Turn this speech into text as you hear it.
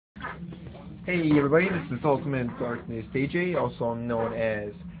Hey everybody, this is Ultimate Darkness DJ, also known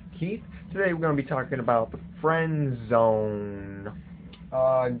as Keith. Today we're going to be talking about the friend zone.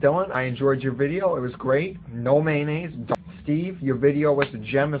 Dylan, I enjoyed your video. It was great. No mayonnaise. Steve, your video was a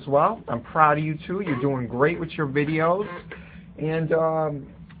gem as well. I'm proud of you too. You're doing great with your videos. And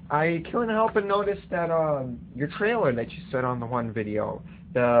I couldn't help but notice that your trailer that you said on the one video,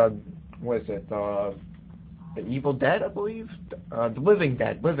 the Evil Dead, I believe? The Living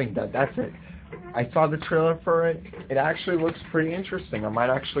Dead, that's it. I saw the trailer for it. It actually looks pretty interesting. I might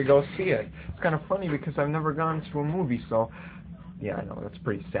actually go see it. It's kind of funny because I've never gone to a movie, so yeah, I know, that's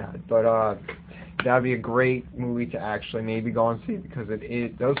pretty sad. But that'd be a great movie to actually maybe go and see because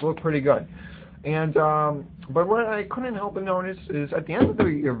it does look pretty good. And but what I couldn't help but notice is at the end of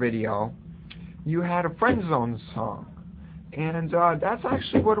your video, you had a friend zone song. And that's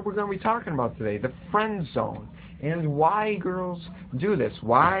actually what we're going to be talking about today, the friend zone, and why girls do this.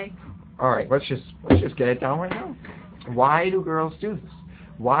 Why? All right, let's just get it down right now. Why do girls do this?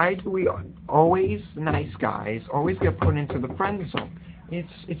 Why do we always, nice guys, always get put into the friend zone?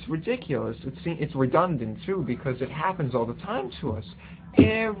 It's ridiculous. It's redundant too because it happens all the time to us.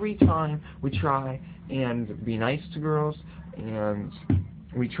 Every time we try and be nice to girls, and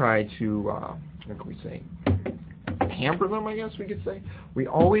we try to what can we say? Hamper them, I guess we could say. We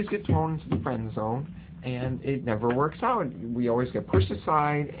always get thrown into the friend zone, and it never works out. We always get pushed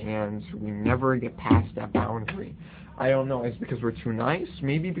aside, and we never get past that boundary. I don't know, it's because we're too nice,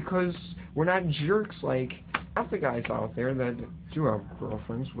 maybe because we're not jerks like half the guys out there that do have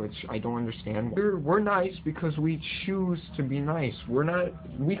girlfriends, which I don't understand. We're nice because we choose to be nice.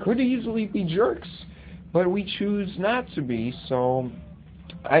 We could easily be jerks, but we choose not to be, so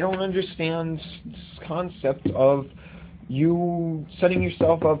I don't understand this concept of you setting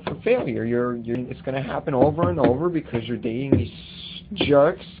yourself up for failure. It's going to happen over and over because you're dating these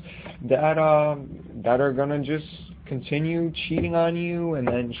jerks that are going to just continue cheating on you and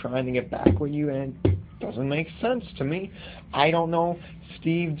then trying to get back with you, and it doesn't make sense to me. I don't know.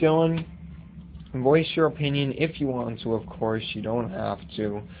 Steve, Dylan, voice your opinion if you want to, of course. You don't have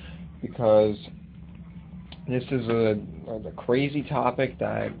to, because this is a crazy topic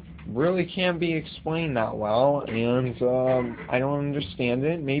that really can't be explained that well, and I don't understand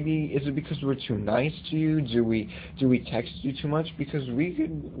it. Maybe is it because we're too nice to you? Do we text you too much? Because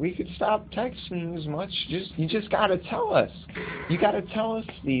we could stop texting as much. You just gotta tell us. You gotta tell us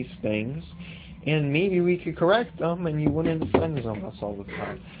these things, and maybe we could correct them, and you wouldn't friend zone us all the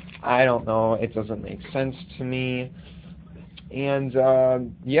time. I don't know. It doesn't make sense to me. And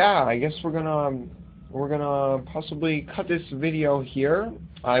yeah, I guess we're gonna possibly cut this video here.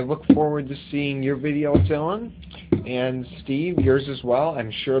 I look forward to seeing your video, Dylan, and Steve, yours as well. I'm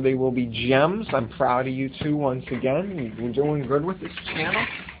sure they will be gems. I'm proud of you too. Once again, you're doing good with this channel.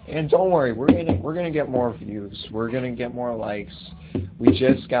 And don't worry, we're gonna get more views. We're gonna get more likes. We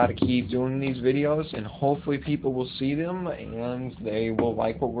just gotta keep doing these videos, and hopefully people will see them and they will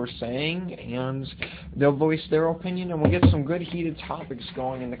like what we're saying, and they'll voice their opinion, and we'll get some good heated topics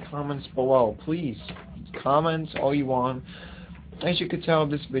going in the comments below. Please comment all you want. As you could tell,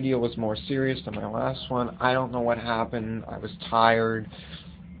 this video was more serious than my last one. I don't know what happened. I was tired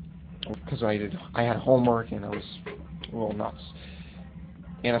because I had homework and I was a little nuts.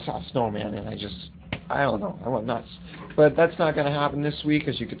 And I saw a snowman and I don't know, I went nuts. But that's not going to happen this week,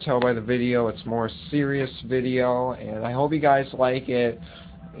 as you could tell by the video. It's more serious video, and I hope you guys like it.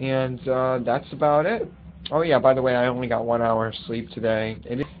 And that's about it. Oh yeah, by the way, I only got 1 hour of sleep today.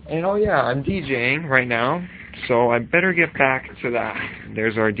 And oh yeah, I'm DJing right now, so I better get back to that.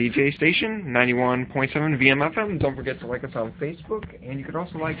 There's our DJ station, 91.7 VMFM. Don't forget to like us on Facebook, and you can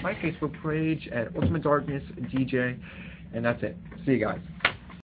also like my Facebook page at Ultimate Darkness DJ. And that's it. See you guys.